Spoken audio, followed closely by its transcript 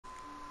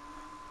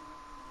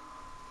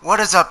What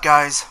is up,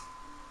 guys?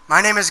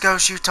 My name is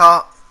Ghost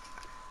Utah,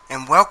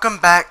 and welcome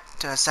back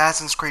to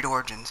Assassin's Creed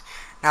Origins.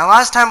 Now,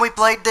 last time we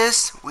played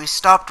this, we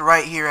stopped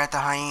right here at the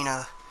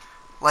Hyena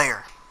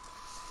lair.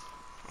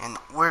 And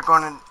we're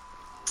going to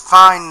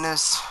find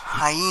this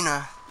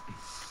Hyena.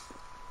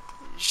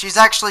 She's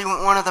actually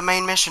one of the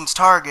main mission's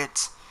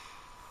targets.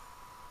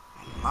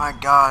 My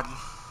god.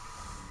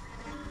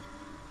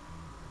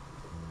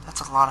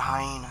 That's a lot of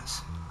hyenas.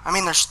 I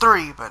mean, there's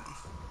 3, but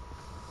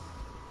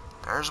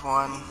there's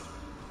 1.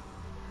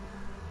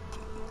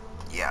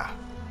 Yeah.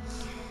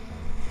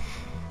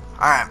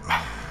 Alright.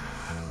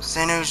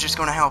 Sinu's just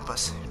gonna help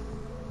us.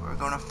 We're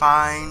gonna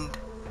find...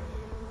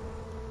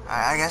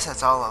 I guess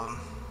that's all of them.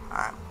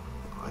 Alright.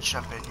 Let's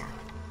jump in here.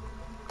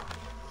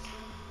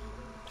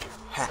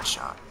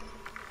 Headshot.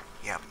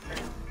 Yep.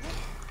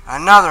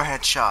 Another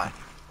headshot.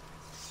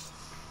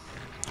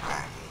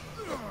 Alright.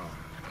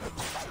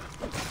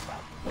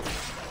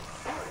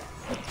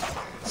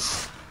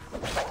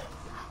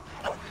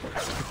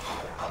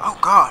 Oh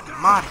god,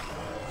 Marty.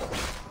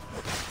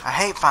 I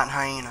hate fighting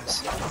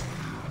hyenas.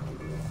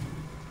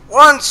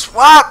 1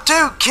 swap,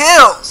 2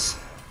 kills!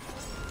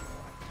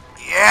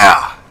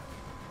 Yeah!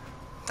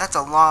 That's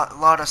a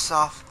lot of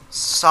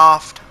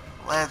soft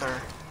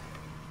leather.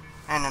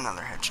 And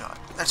another headshot.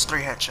 That's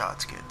 3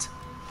 headshots, kids.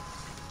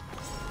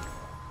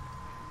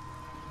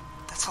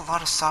 That's a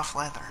lot of soft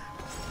leather.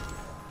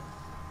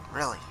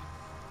 Really.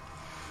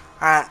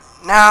 Alright,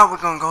 now we're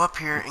gonna go up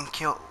here and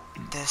kill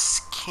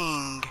this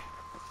king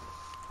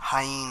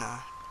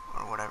hyena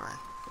or whatever.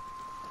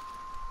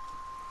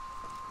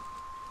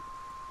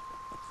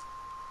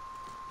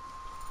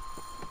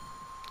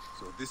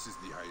 So this is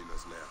the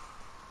hyena's lair.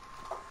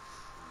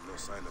 No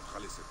sign of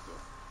Khaliset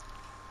though.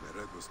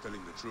 Mered was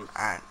telling the truth.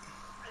 Alright.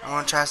 I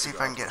want to try to see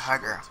if I can get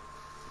Hugger.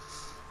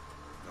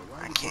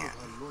 I can't.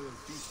 Loyal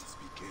beasts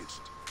be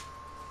caged.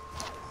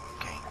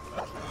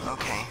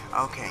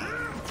 Okay.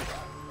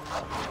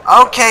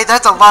 Okay,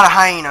 that's a lot of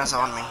hyenas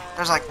on me.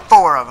 There's like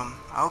 4 of them.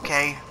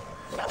 Okay,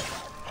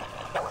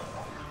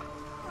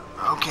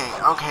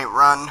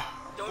 run.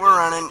 We're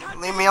running.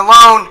 Leave me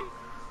alone.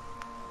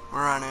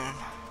 We're running.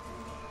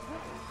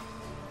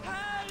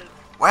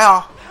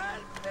 Well,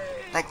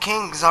 that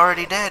king's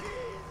already dead.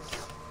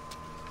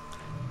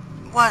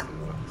 What?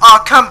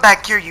 Oh, come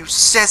back here, you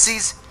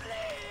sissies.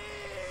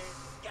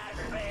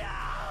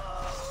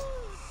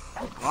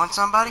 Want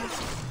somebody?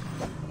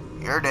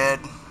 You're dead.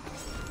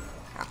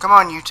 Now, come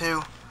on, you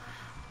two.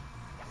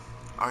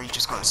 Or are you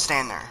just gonna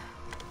stand there?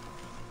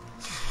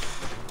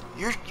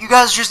 You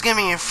guys just give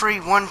me a free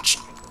one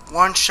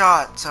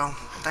shot, so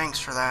thanks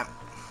for that.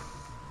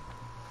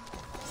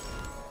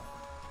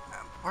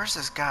 Where's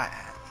this guy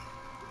at?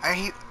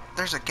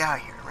 There's a guy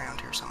here around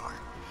here somewhere.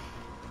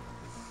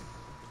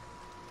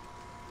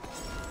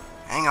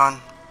 Hang on.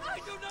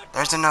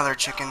 There's another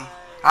chicken.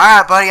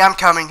 Alright, buddy, I'm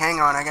coming. Hang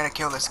on, I gotta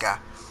kill this guy.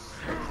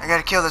 I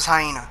gotta kill this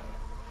hyena.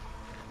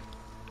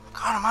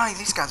 God almighty,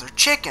 these guys are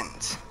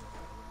chickens.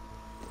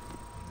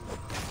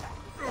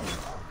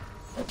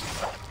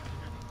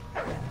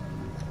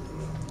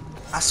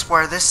 I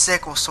swear, this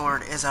sickle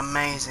sword is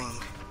amazing.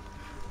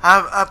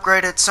 I've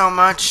upgraded so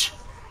much.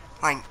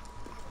 Like,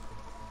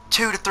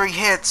 2 to 3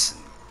 hits,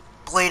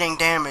 bleeding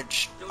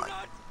damage. Like,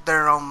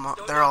 they're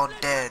all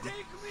dead.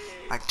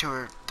 Like 2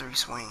 or 3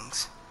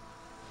 swings.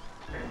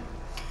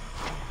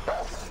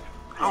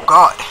 Oh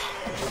god.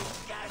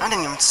 I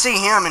didn't even see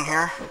him in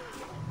here.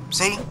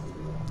 See?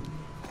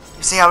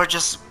 You see how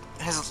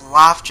his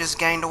life just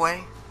gained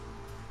away?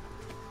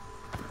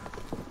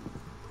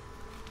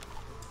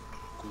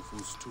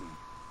 Khufu's tomb.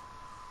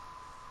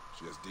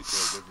 She has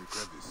detailed every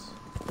crevice.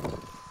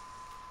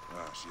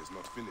 She has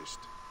not finished.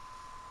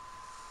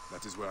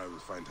 That is where I will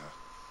find her.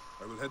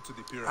 I will head to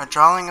the pyramid. A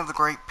drawing of the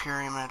Great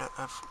Pyramid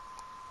of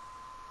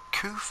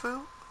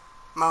Khufu?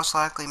 Most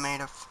likely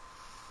made of...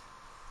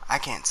 I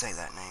can't say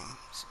that name.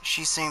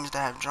 She seems to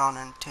have drawn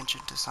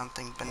attention to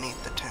something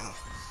beneath the tomb.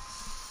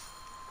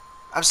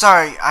 I'm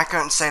sorry, I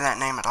couldn't say that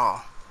name at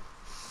all.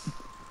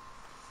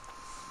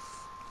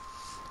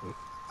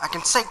 I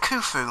can say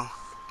Khufu.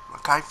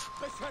 Okay?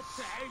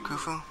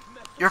 Khufu?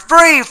 You're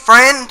free,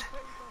 friend!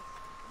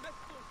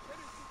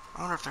 I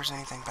wonder if there's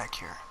anything back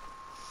here.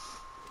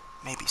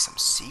 Maybe some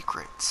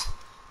secrets.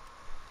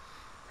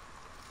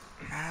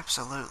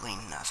 Absolutely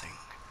nothing.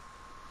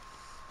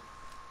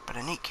 But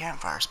a neat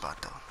campfire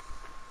spot, though.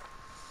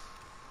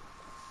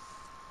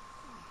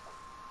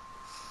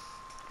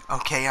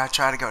 Okay, I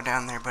tried to go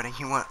down there, but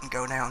he wouldn't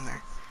go down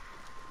there.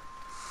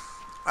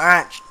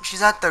 Alright,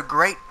 she's at the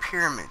Great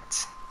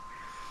Pyramids.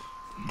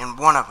 In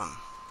one of them.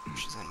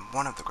 She's in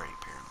one of the Great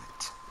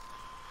Pyramids.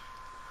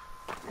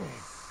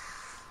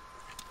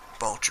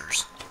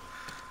 Vultures.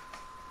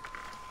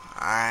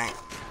 Alright.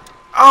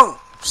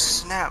 Oh!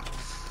 Snap.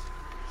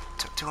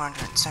 Took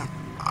 207.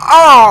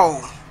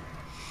 Oh!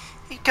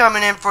 He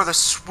coming in for the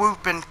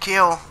swoop and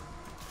kill.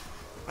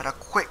 But a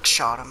quick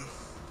shot him.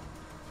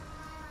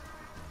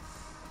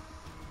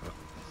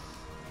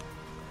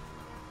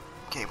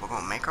 Okay, we're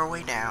gonna make our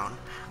way down.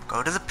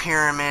 Go to the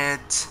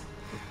pyramids.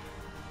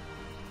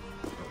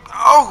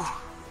 Oh!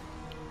 Oh!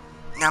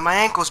 Now my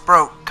ankle's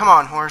broke. Come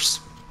on, horse.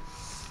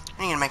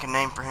 I need to make a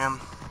name for him.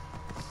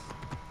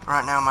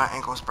 Right now my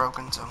ankle's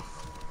broken, so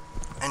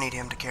I need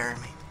him to carry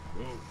me.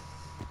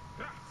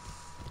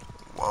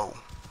 Whoa.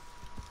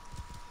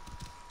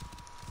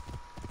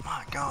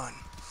 My God.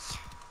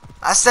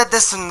 I said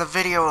this in the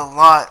video a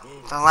lot.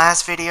 The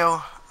last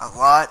video, a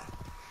lot.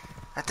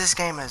 That this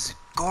game is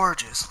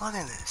gorgeous. Look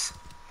at this.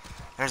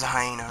 There's a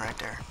hyena right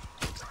there.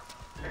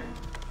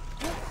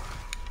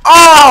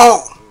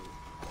 Oh!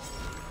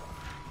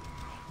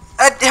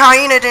 That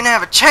hyena didn't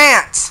have a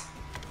chance.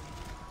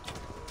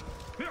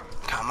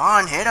 Come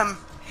on, hit him.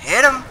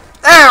 Hit him.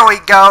 There we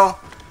go.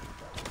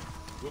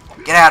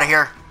 Get out of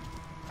here.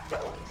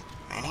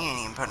 Man, he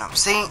ain't even putting up.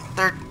 See,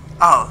 they're...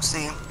 Oh,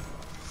 see.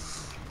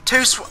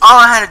 All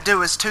I had to do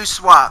was 2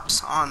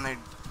 swaps on it.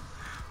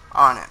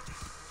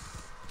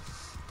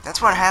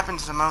 That's what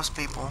happens to most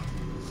people.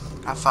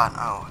 I thought,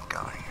 oh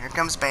God, here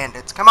comes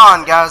bandits. Come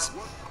on, guys.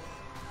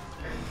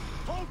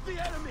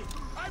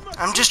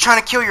 I'm just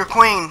trying to kill your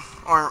queen,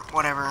 or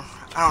whatever.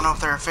 I don't know if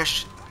they're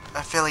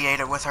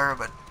affiliated with her,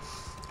 but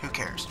who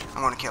cares?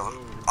 I want to kill him.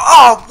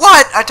 Oh,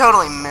 what? I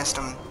totally missed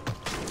him.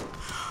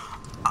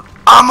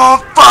 I'm on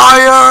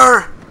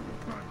fire!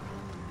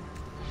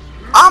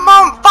 I'm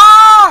on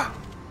fire!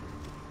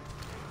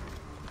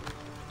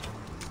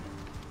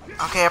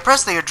 Okay, I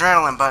pressed the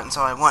adrenaline button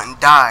so I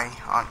wouldn't die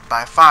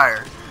by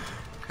fire.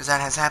 Because that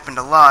has happened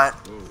a lot.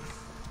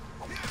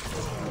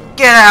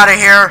 Get out of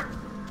here!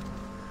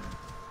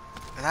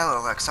 That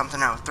looked like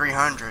something out of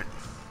 300.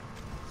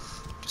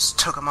 Just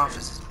took him off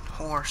his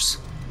horse.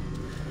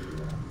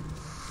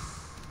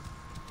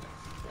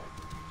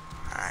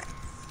 Alright.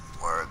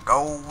 We're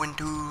going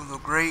to the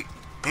Great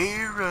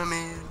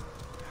Pyramid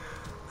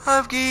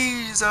of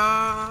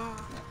Giza.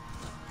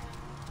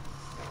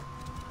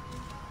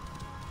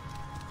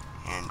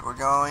 And we're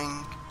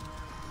going...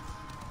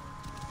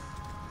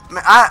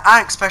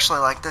 I especially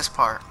like this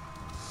part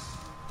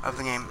of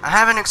the game. I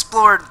haven't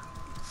explored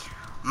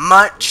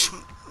much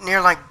near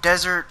like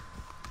desert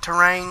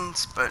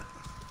terrains, but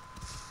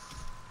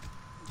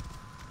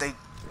the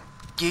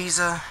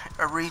Giza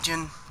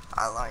region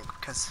I like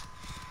because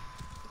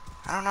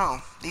I don't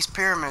know, these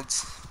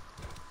pyramids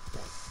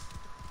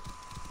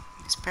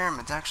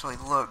actually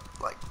look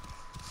like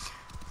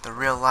the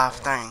real life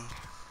thing.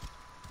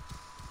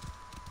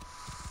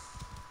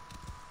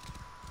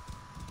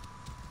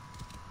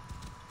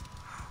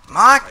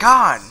 My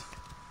God!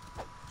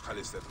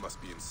 Khaliseth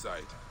must be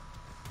inside.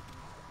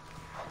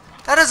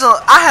 That is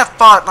I have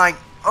fought like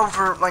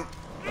over like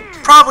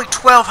probably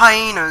 12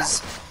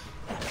 hyenas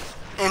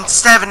in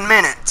 7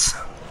 minutes,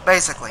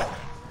 basically.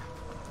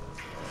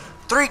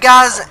 3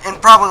 guys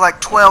and probably like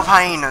 12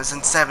 hyenas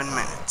in 7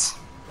 minutes.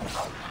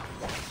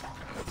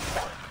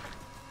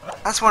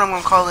 That's what I'm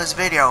gonna call this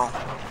video.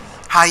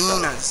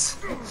 Hyenas.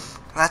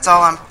 That's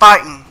all I'm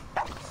fighting.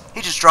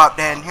 He just dropped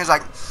dead. He was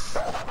like,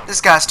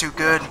 this guy's too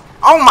good.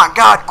 Oh my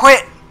God,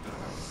 quit!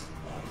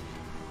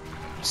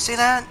 See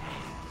that?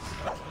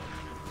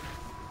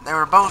 They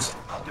were both,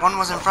 one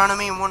was in front of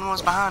me and one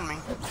was behind me.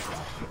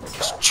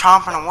 Just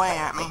chomping away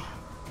at me.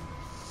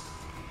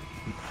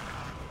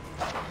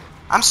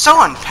 I'm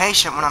so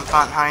impatient when I'm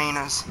fighting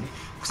hyenas.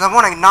 Because I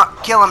want to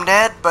not kill them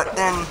dead, but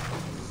then,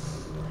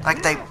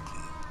 like, they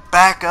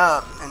back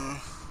up and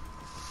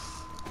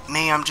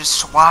me, I'm just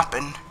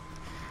swapping.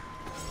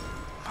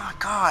 My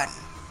God.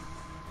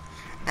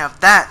 Now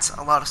that's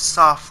a lot of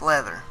soft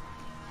leather.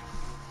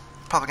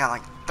 Probably got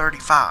like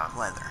 35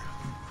 leather.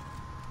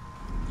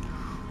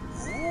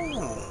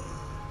 Ooh.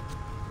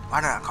 Why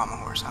did I call my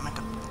horse? I meant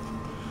to...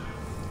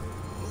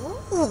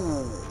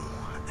 Ooh.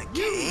 A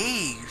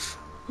cave.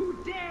 Who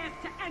dares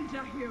to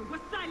enter here where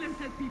silence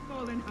has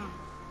befallen her?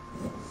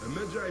 A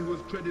Magi who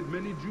has treaded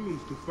many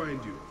dooms to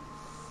find you.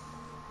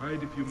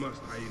 Hide if you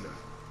must, Hyena.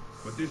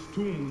 But this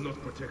tomb will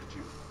not protect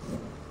you.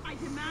 I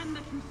demand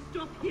that you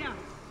stop here.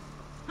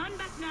 Turn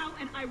back now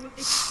and I will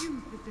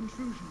excuse this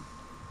intrusion.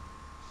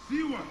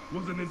 Siwa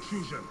was an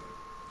intrusion.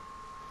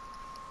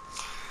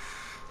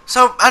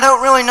 So, I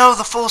don't really know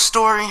the full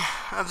story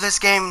of this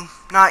game,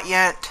 not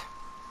yet.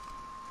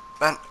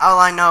 But all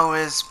I know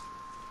is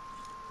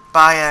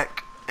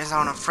Bayek is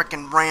on a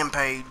frickin'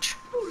 rampage.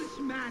 Foolish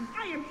man,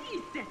 I am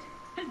Iset,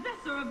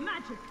 possessor of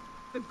magic.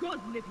 The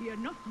gods live here,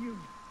 not you.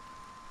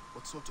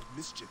 What sort of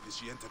mischief is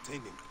she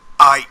entertaining?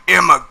 I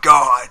am a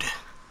god.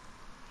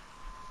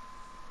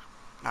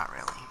 Not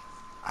really.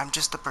 I'm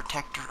just the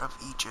protector of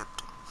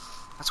Egypt.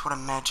 That's what a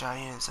Magi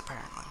is,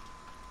 apparently.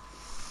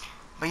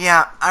 But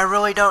yeah, I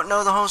really don't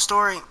know the whole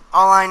story.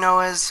 All I know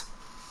is,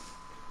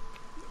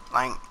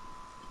 like,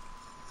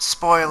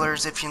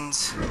 spoilers if you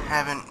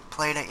haven't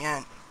played it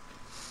yet.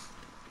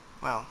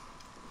 Well,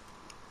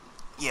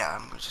 yeah,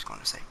 I'm just going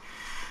to say.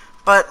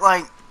 But,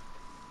 like,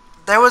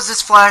 there was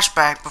this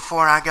flashback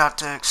before I got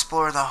to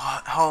explore the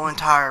whole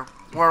entire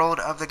world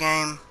of the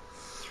game,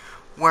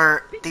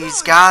 where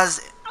these guys...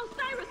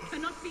 Osiris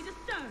cannot be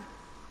disturbed.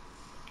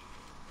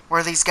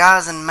 Where these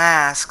guys in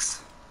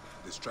masks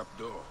This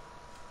trapdoor.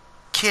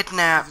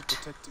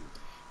 kidnapped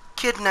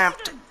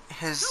Protecting.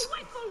 his... The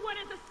rightful one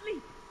is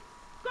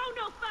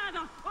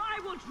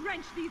will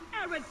drench these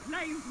arid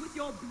plains with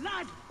your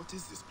blood. What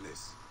is this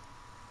place?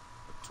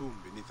 A tomb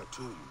beneath a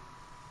tomb.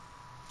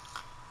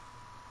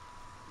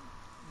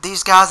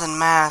 These guys in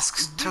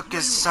masks took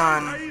his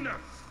son Hyena!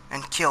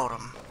 and killed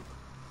him.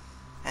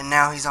 And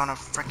now he's on a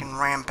freaking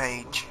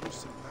rampage.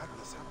 Some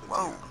madness happened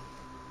Whoa. here.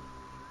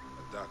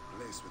 A dark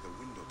place with a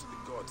window to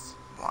the gods.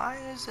 Why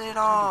is it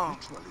all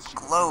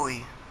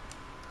glowy?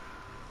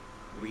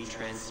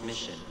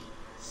 Retransmission,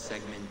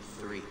 segment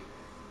 3.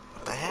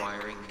 What the heck?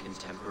 Acquiring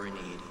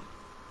contemporaneity.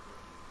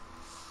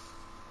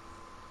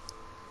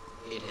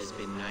 It has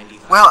been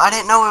 95. Well, I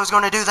didn't know it was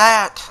going to do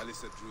that.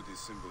 Alyssa drew these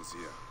symbols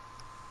here.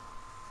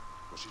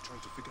 Was she trying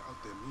to figure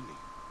out their meaning?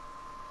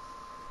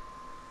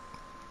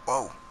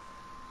 Whoa.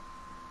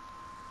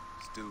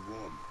 Still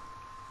warm.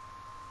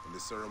 And the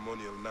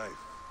ceremonial knife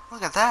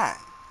Look at that.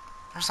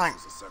 There's like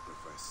was a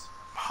sacrifice.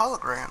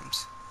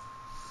 holograms.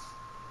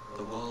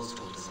 The walls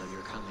told us of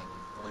your coming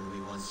when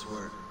we once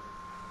were.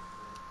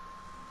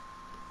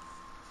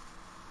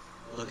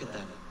 Look at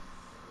them.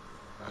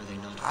 Are they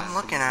not I'm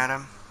looking at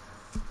them.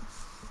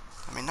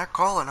 I mean, they're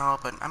calling all,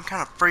 but I'm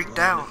kind of freaked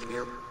out.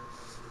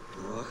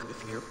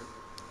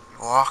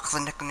 Och, the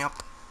nicking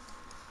up.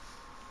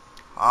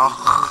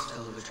 Och.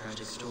 Tell of a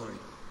tragic story.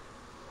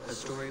 A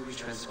story we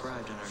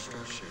transcribed on our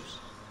structures,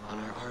 on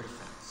our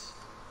artifacts.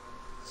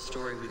 A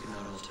story we could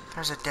not alter.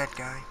 There's a dead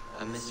guy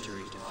A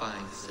mystery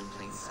defying us in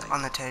plain sight.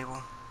 on the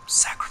table.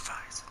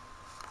 Sacrifice.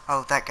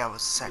 Oh, that guy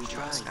was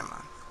sacrificed. tried. Never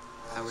mind.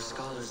 Our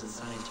scholars and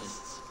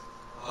scientists,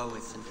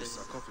 poets and The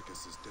physicists.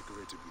 sarcophagus is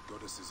decorated with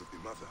goddesses of the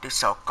mother. The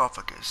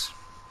sarcophagus.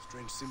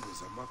 Strange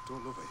symbols are marked all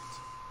over it.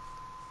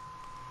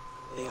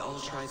 They all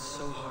tried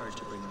so hard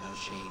to bring about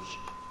change.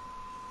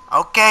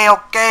 Okay,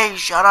 okay,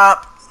 shut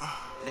up.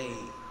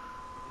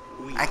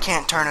 We I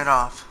can't turn it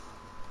off.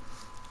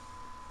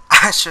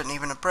 I shouldn't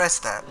even have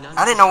pressed that.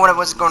 I didn't know what it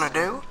was going to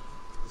do.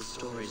 The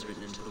stories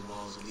written into the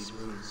walls of these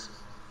rooms.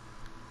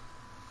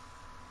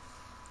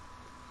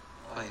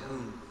 By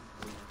whom?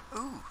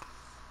 Ooh.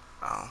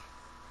 Oh.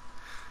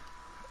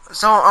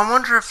 So I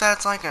wonder if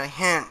that's like a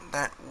hint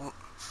that.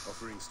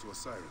 Offerings to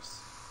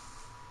Osiris,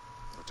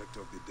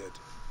 protector of the dead.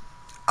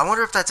 I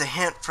wonder if that's a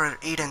hint for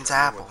Eden's I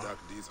know apple. what dark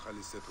deeds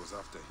Haliset was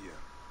after here.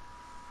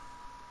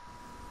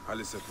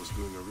 Haliset was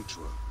doing a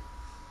ritual.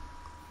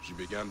 She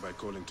began by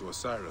calling to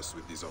Osiris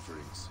with these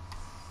offerings.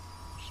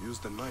 She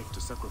used a knife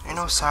to sacrifice Ain't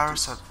her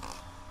Osiris a captives.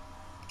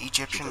 She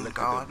Egyptian collected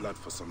god? their blood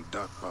for some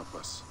dark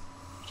purpose.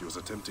 She was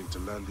attempting to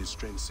learn these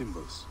strange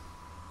symbols.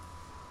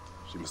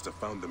 She must have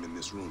found them in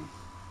this room.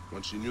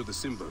 Once she knew the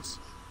symbols,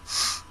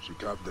 she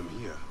carved them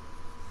here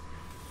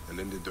and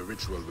ended the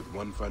ritual with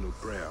one final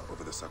prayer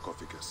over the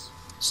sarcophagus.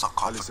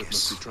 Haliset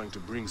must Sarcophagus. be trying to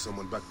bring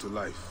someone back to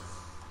life.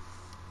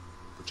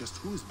 But just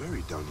who is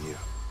buried down here?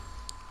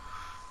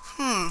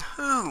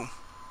 Who?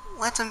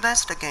 Let's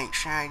investigate,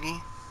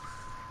 Shaggy.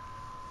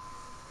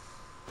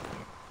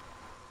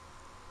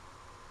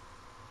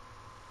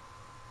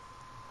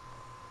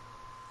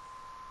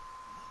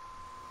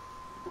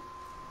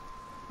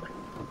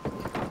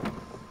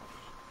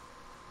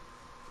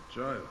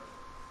 Child.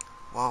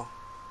 Whoa.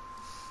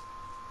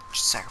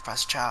 She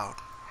sacrificed a child.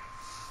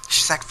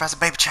 She sacrificed a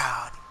baby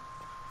child.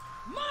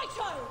 My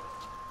child!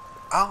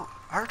 Oh,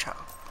 her child.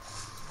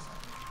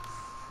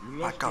 You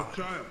My lost God,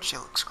 your child. she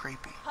looks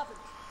creepy. Haven't.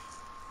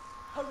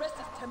 Her rest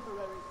is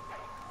temporary.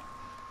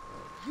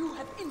 You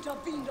have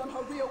intervened on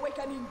her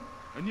reawakening.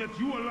 And yet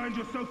you aligned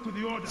yourself to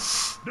the order.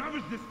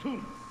 Ravage this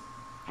tomb.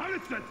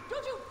 Haliset!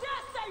 Don't you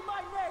dare say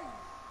my name!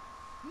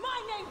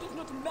 My name does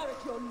not merit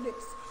your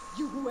lips,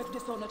 you who have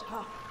dishonored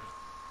her.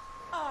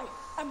 I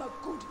am a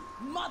good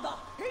mother.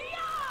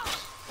 Hyena!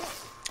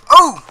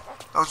 Oh!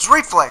 Those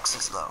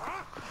reflexes, though.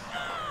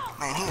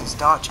 Man, he was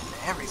dodging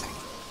everything.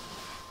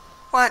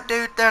 What,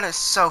 dude? That is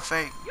so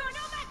fake. You're no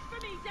match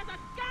for me, desert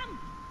scum!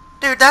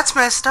 Dude, that's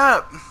messed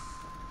up.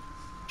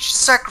 She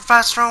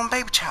sacrificed her own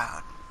baby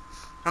child.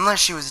 Unless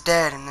she was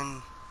dead and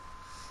then...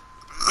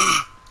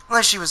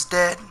 Unless she was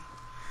dead.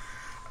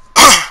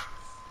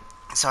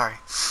 Sorry.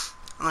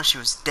 Unless she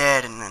was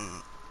dead and then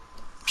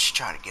she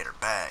tried to get her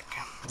back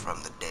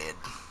from the dead.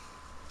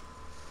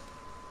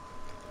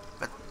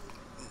 But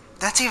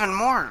that's even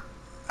more...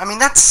 I mean,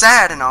 that's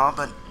sad and all,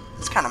 but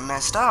it's kind of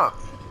messed up.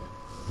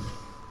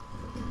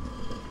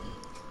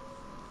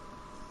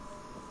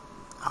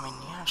 I mean,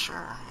 yeah,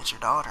 sure, it's your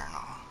daughter and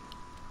all.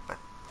 But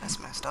that's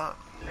messed up.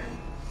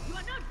 You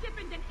are no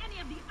different than any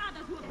of the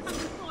others who have come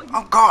before you.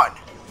 Oh, God.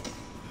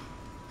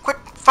 Quit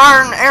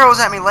firing arrows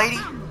at me, lady.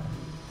 Come,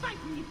 fight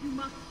me if you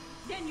must.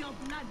 Then your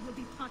blood will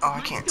be part Oh, of I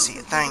my can't see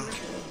a daughter's thing.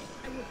 resurrection.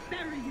 I will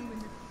bury you in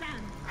the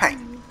sand. Hey.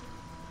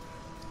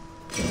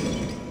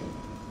 fool.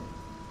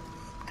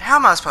 How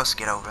am I supposed to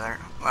get over there?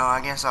 Well, I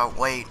guess I'll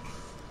wait.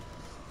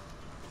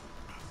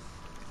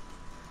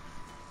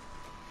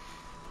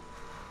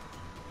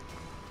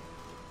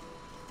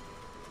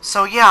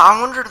 So, yeah,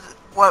 I wondered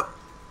what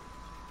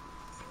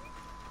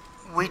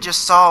we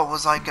just saw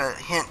was like a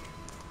hint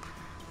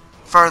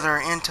further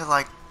into,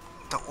 like,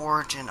 the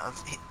origin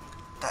of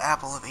the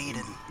Apple of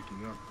Eden.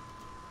 Picking up.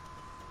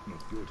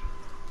 Not good.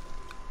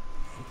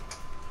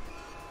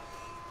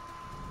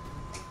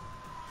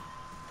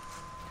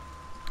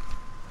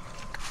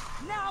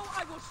 Now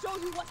I will show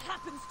you what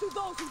happens to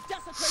those who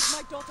desecrate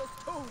my daughter's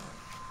tomb.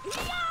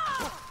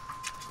 Yeah!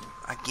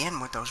 Again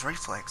with those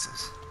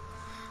reflexes.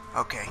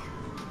 Okay.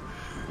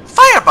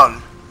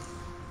 Fireball!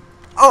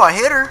 Oh, I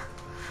hit her.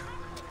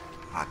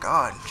 My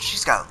god,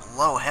 she's got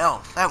low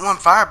health. That one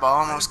fireball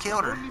almost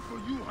killed her. Only for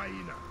you,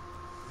 Hyena.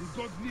 The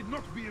gods need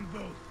not be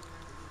involved.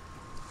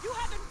 You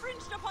have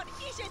infringed upon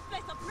Ishe's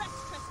place of rest,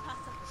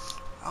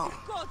 trespasser. Oh,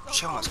 The gods are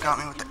she almost always got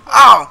me with the... involved.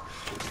 Ow!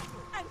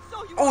 And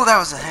so you Oh, that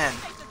was a head.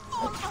 hated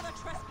all other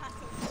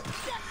trespassers.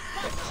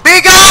 Just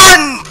Be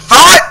gone!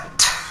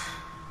 Fight!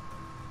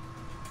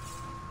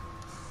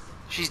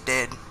 She's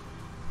dead.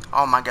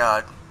 Oh my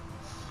god.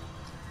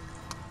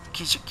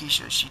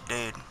 Keisha, she's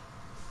dead.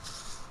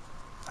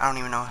 I don't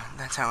even know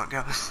that's how it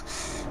goes.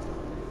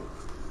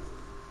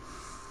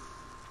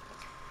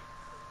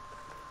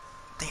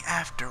 The do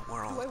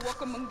afterworld. I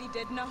walk among the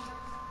dead now?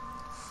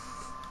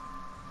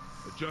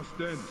 A just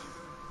end.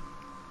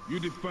 You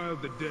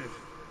defiled the dead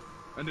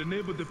and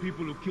enabled the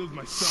people who killed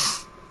my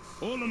son.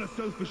 All on a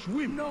selfish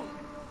whim. No.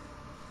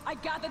 I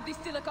gathered the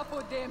silica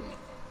for them.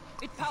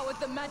 It powered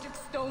the magic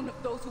stone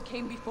of those who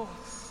came before.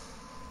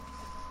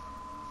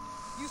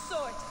 You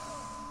saw it,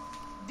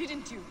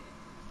 didn't you?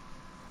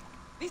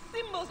 These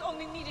symbols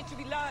only needed to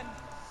be learned.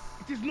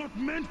 It is not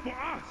meant for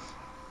us.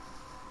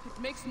 It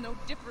makes no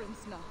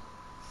difference now.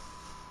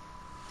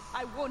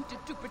 I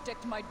wanted to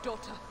protect my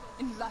daughter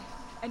in life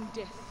and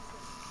death.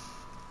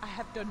 I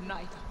have done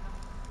neither.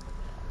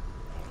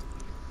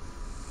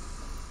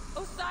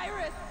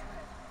 Osiris!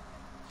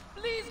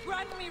 Please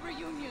grant me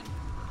reunion.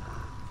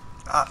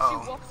 She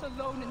Uh-oh. walks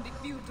alone in the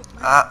fields of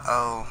dreams.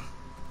 Uh-oh.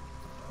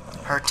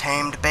 Her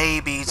tamed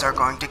babies are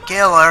going to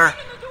kill her.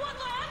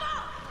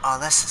 Oh,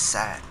 this is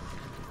sad.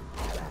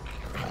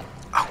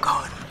 Oh,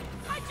 God.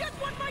 I just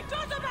want my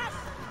daughter back!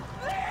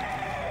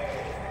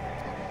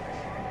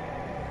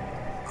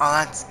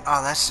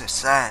 Oh, that's just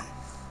sad.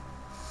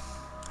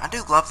 I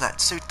do love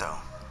that suit, though.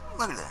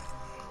 Look at that.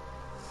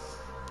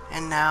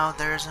 And now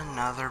there's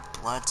another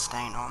blood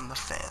stain on the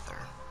feather.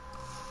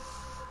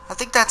 I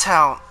think that's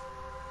how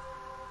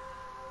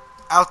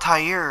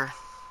Altair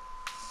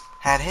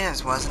had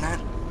his, wasn't it?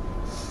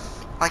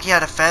 Like he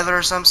had a feather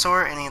of some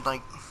sort, and he'd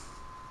like,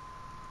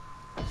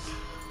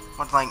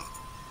 would like.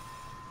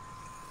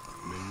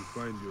 May you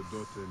find your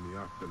daughter in the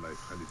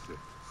afterlife, Khaliset.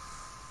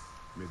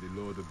 May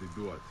the Lord of the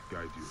Duat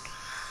guide you.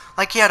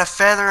 Like he had a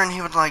feather, and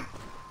he would like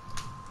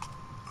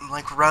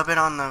rub it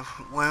on the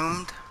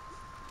wound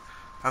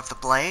of the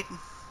blade.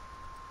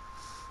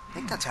 I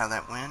think that's how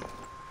that went.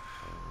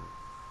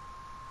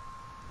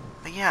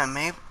 But yeah,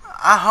 maybe,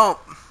 I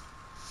hope.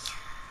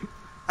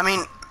 I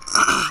mean,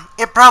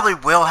 it probably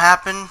will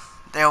happen.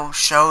 They'll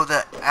show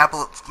the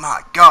apple.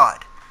 My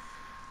God,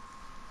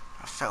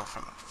 I fell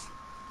from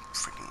a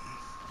freaking.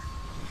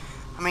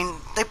 I mean,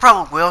 they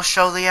probably will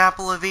show the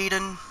apple of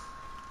Eden,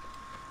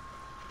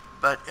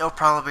 but it'll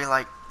probably be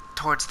like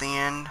towards the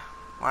end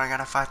where I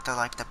gotta fight the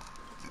like the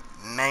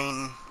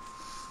main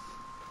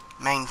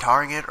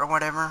target or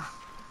whatever.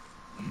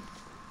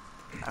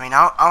 I mean,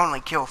 I'll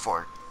only kill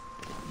four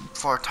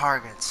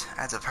targets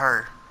as of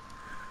her.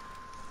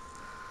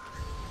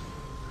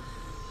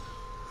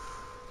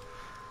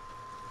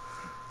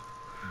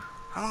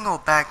 I'm gonna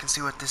go back and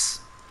see what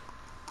this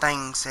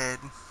thing said.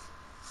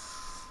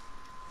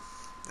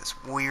 This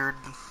weird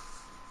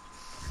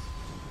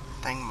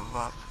thing move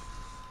up.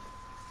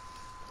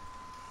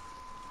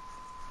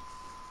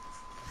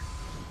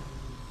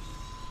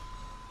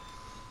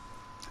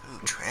 Ooh,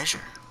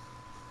 treasure.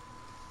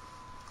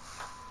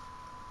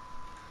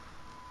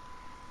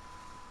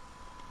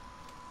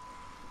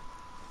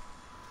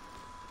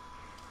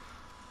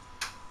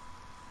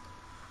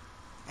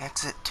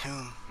 Exit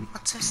tomb.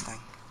 What's this thing?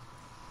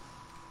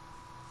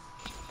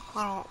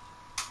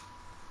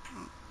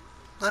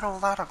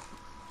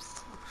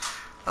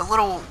 A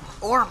little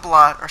ore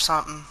blot or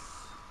something.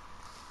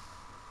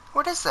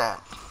 What is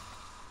that?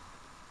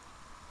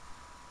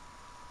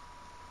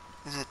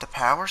 Is it to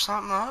power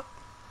something up?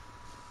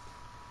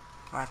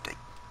 Do I have to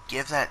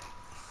give that?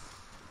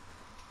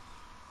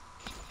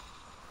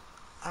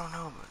 I don't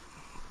know, but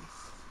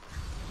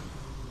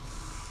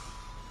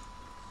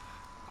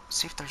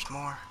see if there's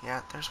more.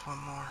 Yeah, there's one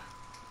more.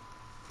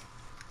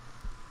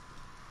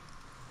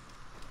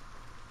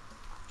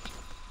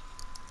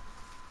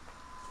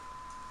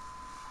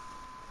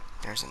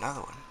 There's another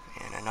one,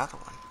 and another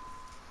one.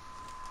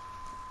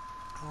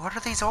 What do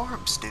these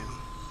orbs do?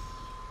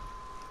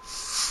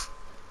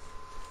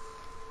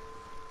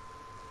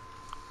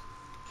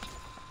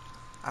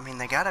 I mean,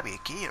 they gotta be a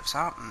key of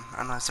something,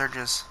 unless they're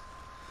just...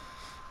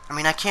 I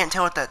mean, I can't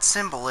tell what that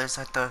symbol is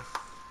at the...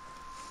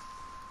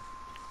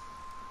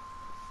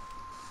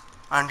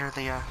 under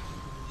the,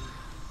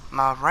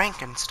 my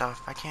rank and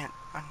stuff. I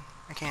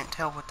can't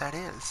tell what that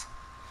is.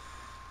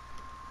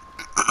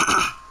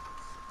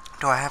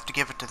 Do I have to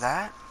give it to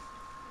that?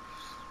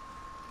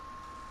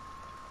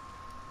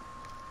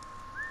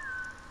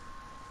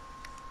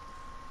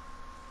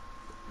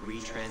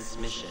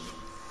 Retransmission,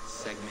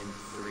 Segment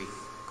 3.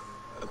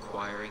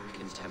 Acquiring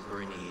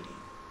contemporaneity.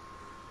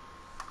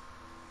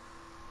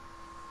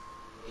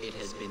 It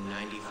has been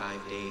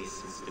 95 days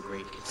since the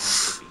great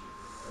catastrophe.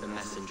 The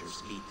messenger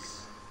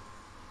speaks.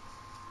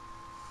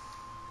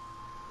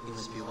 You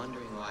must be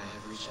wondering why I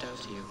have reached out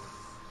to you.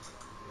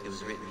 It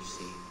was written, you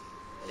see,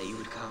 that you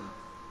would come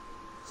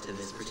to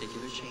this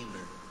particular chamber.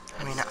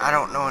 I mean, I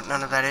don't know what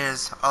none of that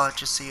is. All I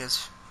just see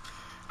is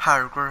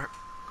holographics.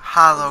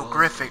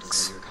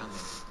 You're coming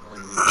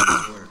when we reach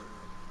this word.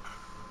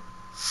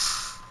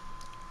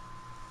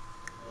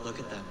 Look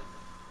at them.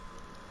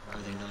 Are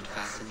they not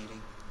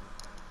fascinating?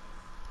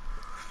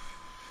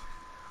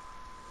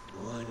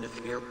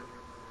 Wonderful.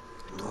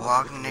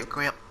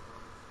 Dwagnigrip.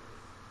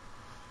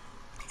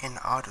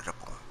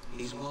 Inaudible.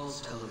 These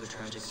walls tell of a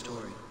tragic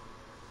story.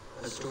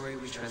 A story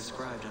we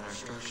transcribed on our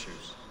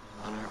structures,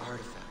 on our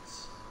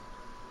artifacts.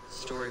 A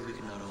story we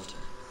cannot alter.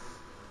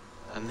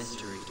 A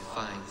mystery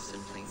defying us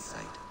in plain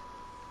sight.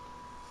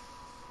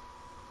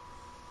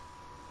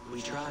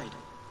 We tried.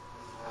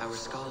 Our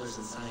scholars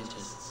and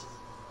scientists,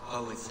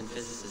 poets and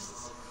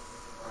physicists,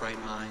 bright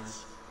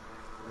minds,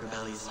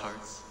 rebellious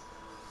hearts.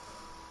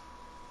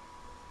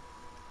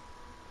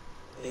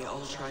 They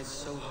all tried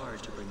so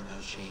hard to bring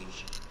about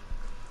change.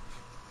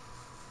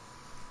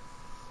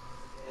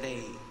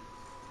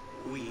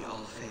 We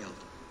all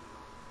failed.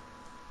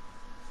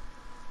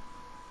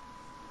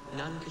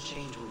 None could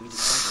change what we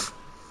discovered,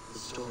 the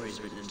stories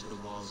written into the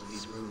walls of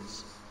these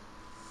rooms.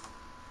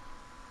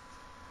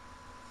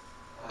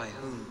 By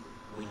whom,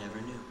 we never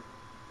knew.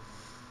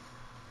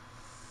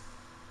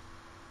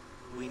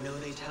 We know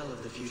they tell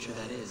of the future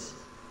that is,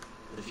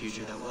 the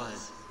future that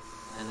was,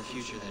 and the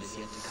future that is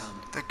yet to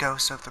come. The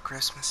ghost of the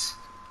Christmas.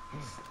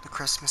 The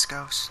Christmas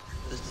ghost.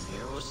 The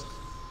zeros.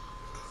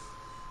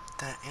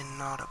 The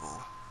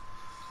inaudible.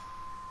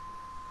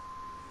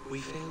 We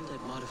failed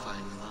at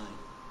modifying the line.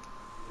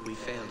 We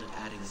failed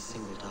at adding a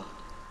single dot.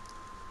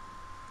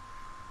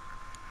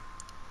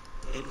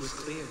 It was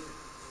clear.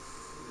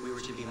 We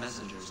were to be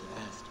messengers at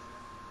best.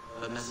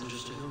 But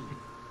messengers to whom?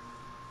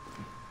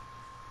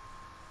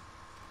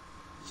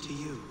 To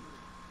you.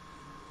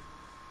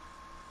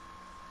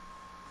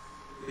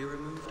 We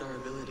removed our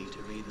ability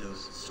to read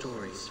those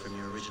stories from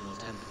your original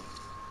template.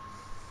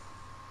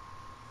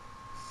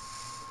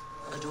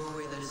 A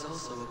doorway that is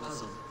also a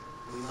puzzle.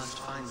 We must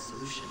find the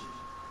solution.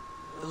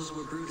 Those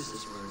were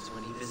Brutus's words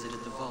when he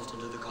visited the vault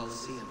under the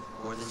Colosseum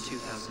more than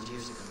 2,000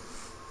 years ago.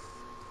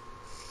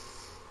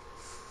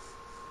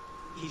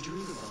 He drew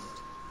the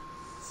vault,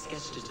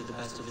 sketched it to the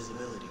best of his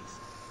abilities,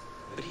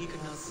 but he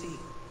could not see.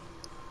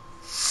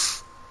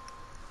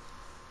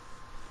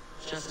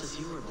 Just as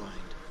you were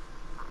blind,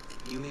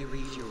 you may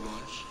read your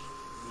watch,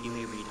 you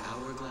may read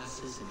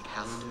hourglasses and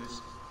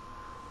calendars,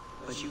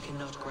 but you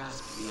cannot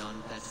grasp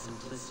beyond that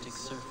simplistic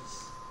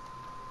surface.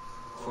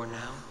 For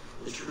now,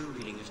 the true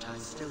reading of time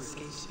still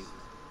escapes you.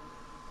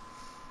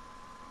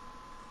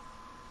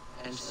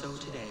 And so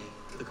today,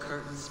 the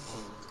curtain is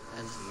pulled,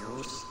 and the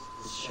Eros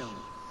is shown,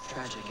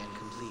 tragic and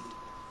complete.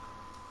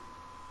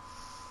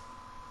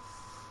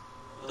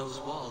 Those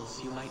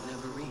walls you might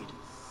never read.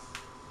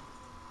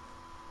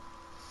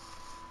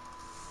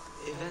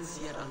 Events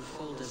yet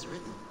unfold as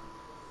written.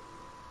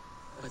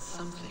 But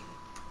something,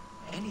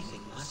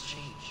 anything must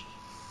change.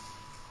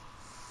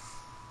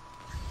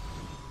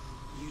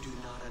 You do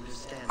not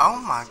understand. Oh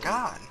my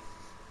god.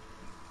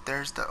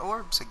 There's the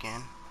orbs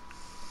again.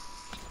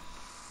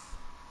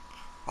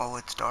 Oh,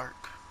 it's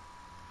dark.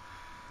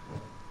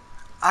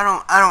 I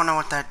don't know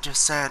what that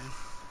just said.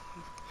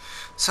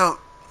 So,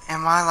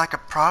 am I like a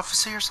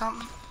prophecy or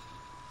something?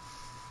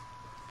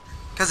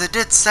 Because it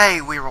did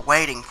say we were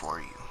waiting for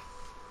you.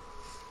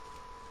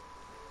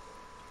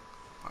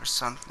 Or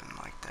something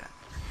like that.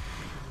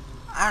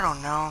 I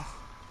don't know.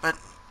 But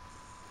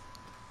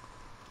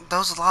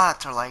those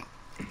lots are like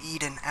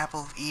Eden,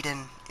 Apple of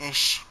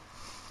Eden-ish.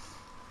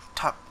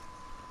 Top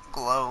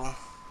glow.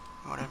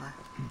 Whatever.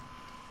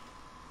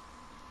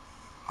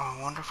 Oh,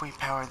 I wonder if we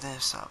power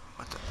this up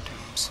with the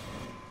tombs.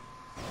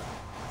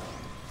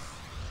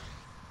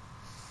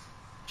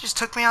 Just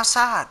took me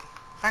outside.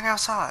 Back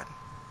outside.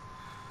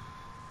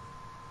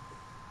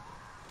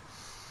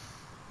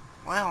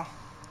 Well.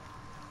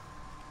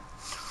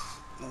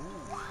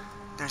 Ooh,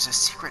 there's a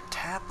secret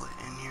tablet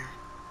in here.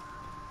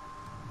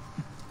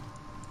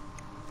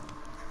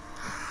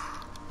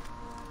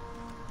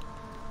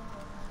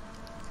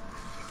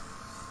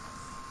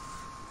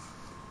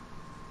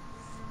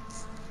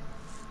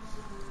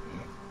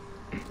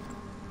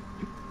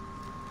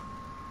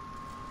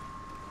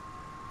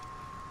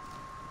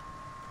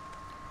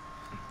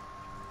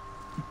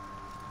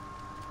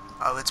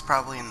 Oh, it's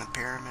probably in the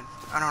pyramid.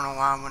 I don't know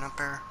why I went up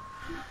there.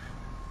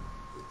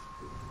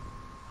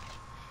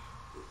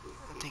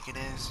 I think it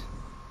is.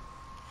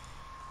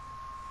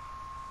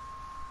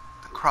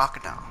 The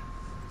crocodile.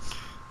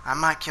 I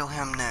might kill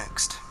him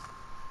next.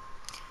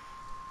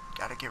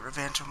 Gotta get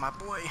revenge on my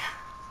boy.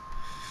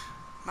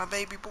 My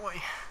baby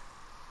boy.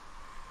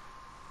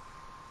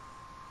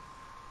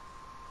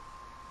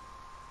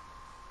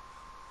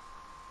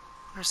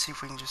 Let's see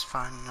if we can just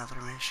find another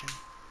mission.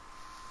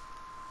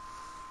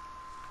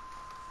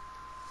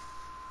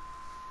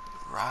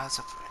 Rise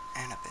of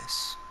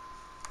Anubis.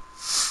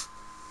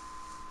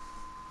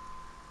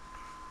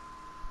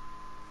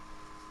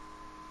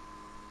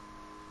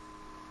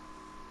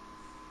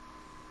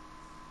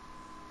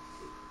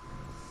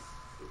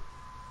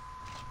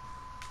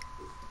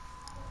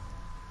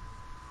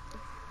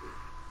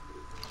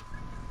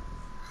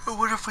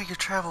 What if we could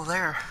travel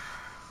there?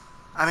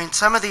 I mean,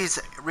 some of these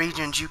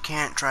regions you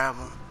can't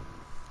travel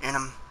in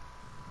them.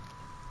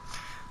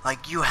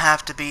 Like, you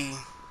have to be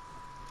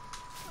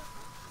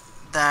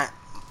that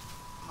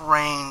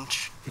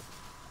range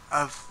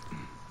of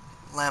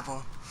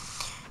level.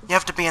 You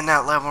have to be in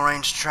that level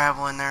range to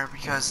travel in there,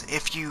 because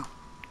if you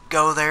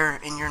go there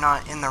and you're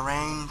not in the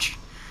range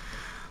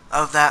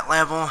of that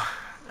level,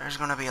 there's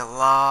going to be a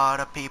lot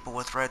of people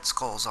with red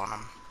skulls on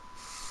them.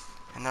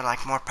 And they're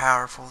like more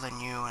powerful than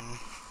you, and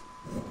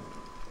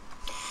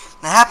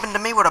that happened to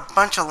me with a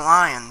bunch of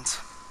lions.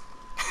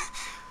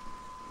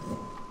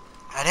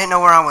 I didn't know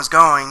where I was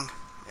going.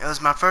 It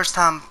was my first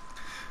time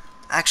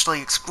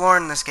actually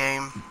exploring this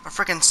game. A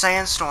freaking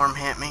sandstorm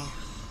hit me.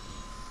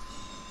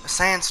 A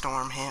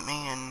sandstorm hit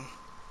me, and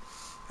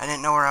I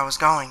didn't know where I was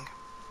going.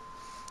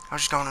 I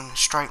was just going in a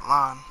straight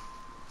line.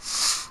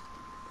 Is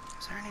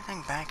there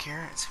anything back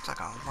here? It seems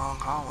like a long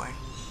hallway.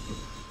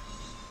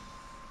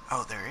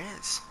 Oh, there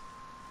is.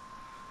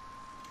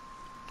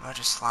 Do I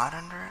just slide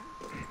under it?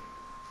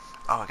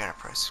 Oh, I gotta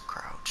press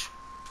crouch.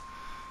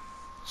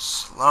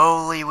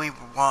 Slowly we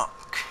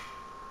walk.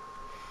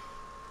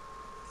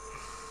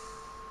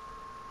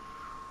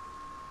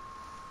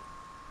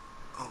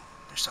 Oh,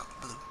 there's something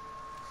blue.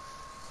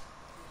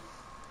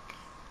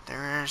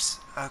 There's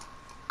a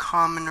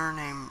commoner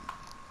named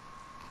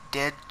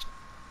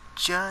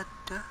Deadjud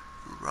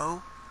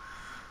Rowe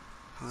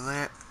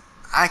who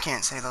I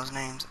can't say those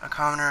names. A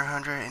commoner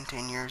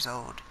 110 years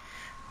old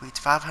who eats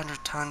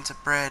 500 tons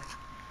of bread,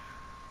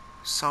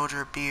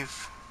 soldier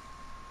beef,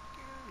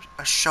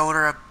 a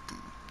shoulder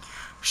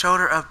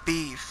of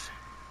beef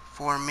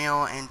for a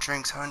meal, and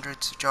drinks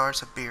hundreds of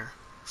jars of beer.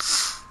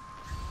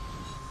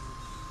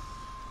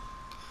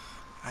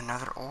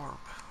 Another orb.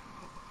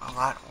 A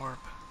light orb.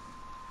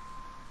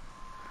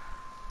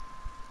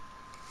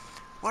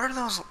 What are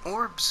those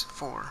orbs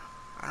for?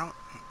 I don't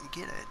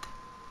get it.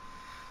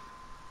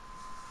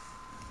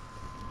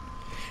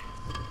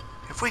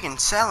 If we can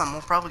sell them,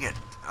 we'll probably get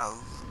a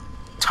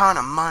ton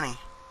of money.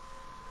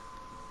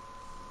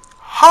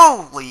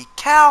 Holy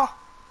cow!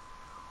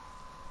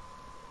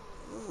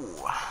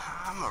 Ooh,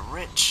 I'm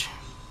rich.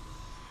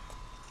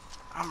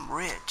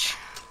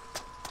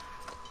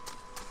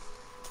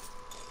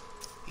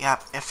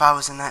 Yep, if I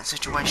was in that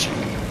situation.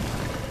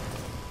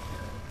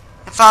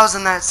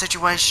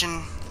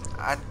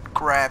 I'd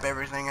grab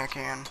everything I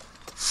can.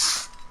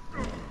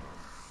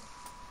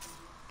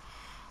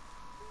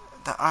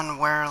 The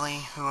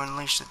unwarily who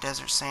unleash the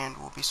desert sand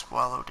will be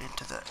swallowed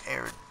into the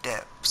arid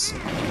depths.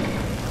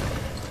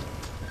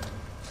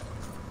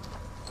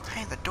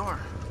 Hey, the door.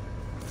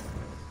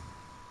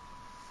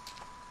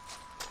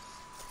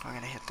 I'm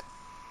gonna hit the...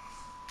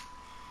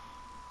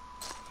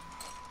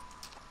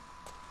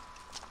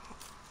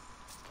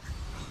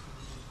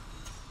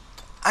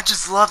 I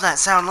just love that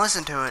sound.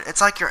 Listen to it. It's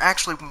like you're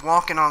actually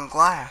walking on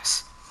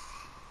glass.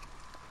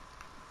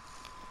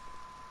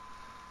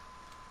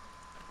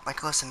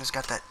 Like, listen, it's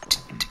got that...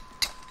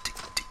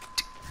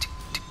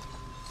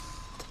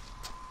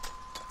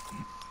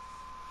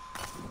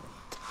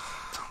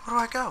 Where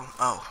do I go?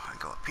 Oh, I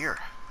go up here.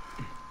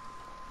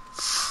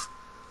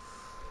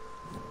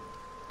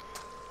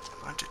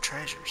 A bunch of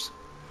treasures.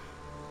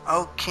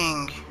 O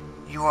King,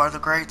 you are the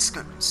great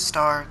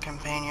star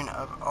companion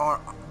of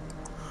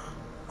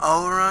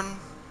Orun,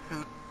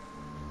 who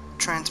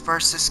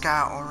traverses the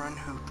sky. Orun,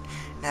 who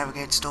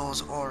navigates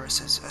duels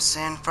Orises.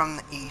 Ascend from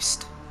the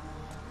east.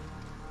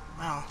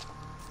 Well,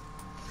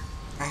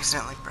 I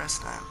accidentally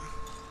pressed that.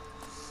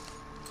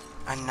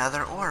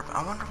 Another orb.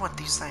 I wonder what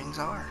these things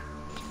are.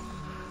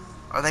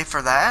 Are they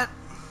for that?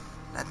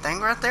 That thing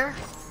right there?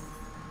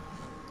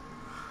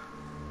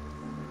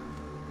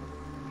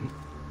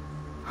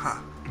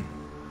 Huh.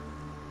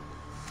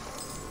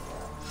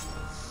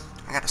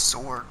 I got a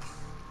sword,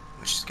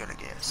 which is good, I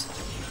guess.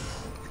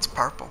 It's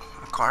purple.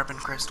 A carbon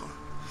crystal.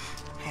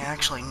 Hey, I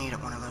actually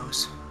needed one of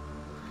those.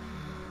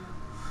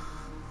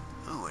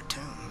 Ooh, a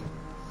tomb.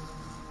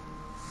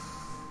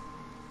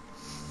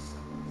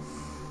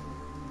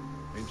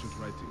 Ancient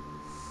writing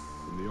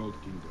from the Old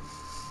Kingdom.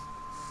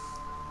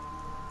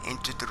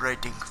 Ancient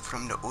writing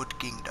from the Old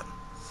Kingdom.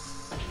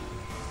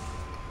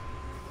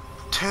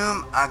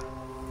 Tomb of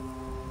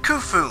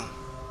Khufu.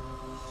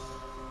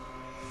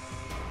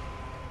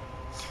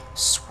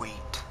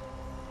 Sweet.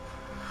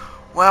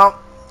 Well,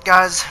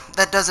 guys,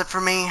 that does it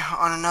for me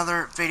on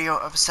another video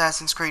of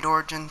Assassin's Creed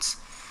Origins.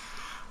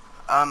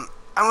 I'm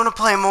gonna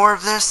play more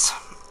of this.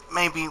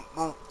 Maybe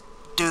we'll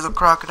do the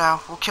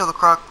crocodile. We'll kill the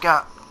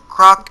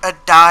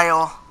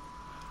crocodile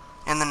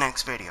in the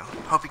next video.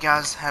 Hope you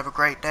guys have a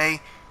great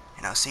day,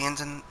 and I'll see you in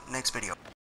the next video.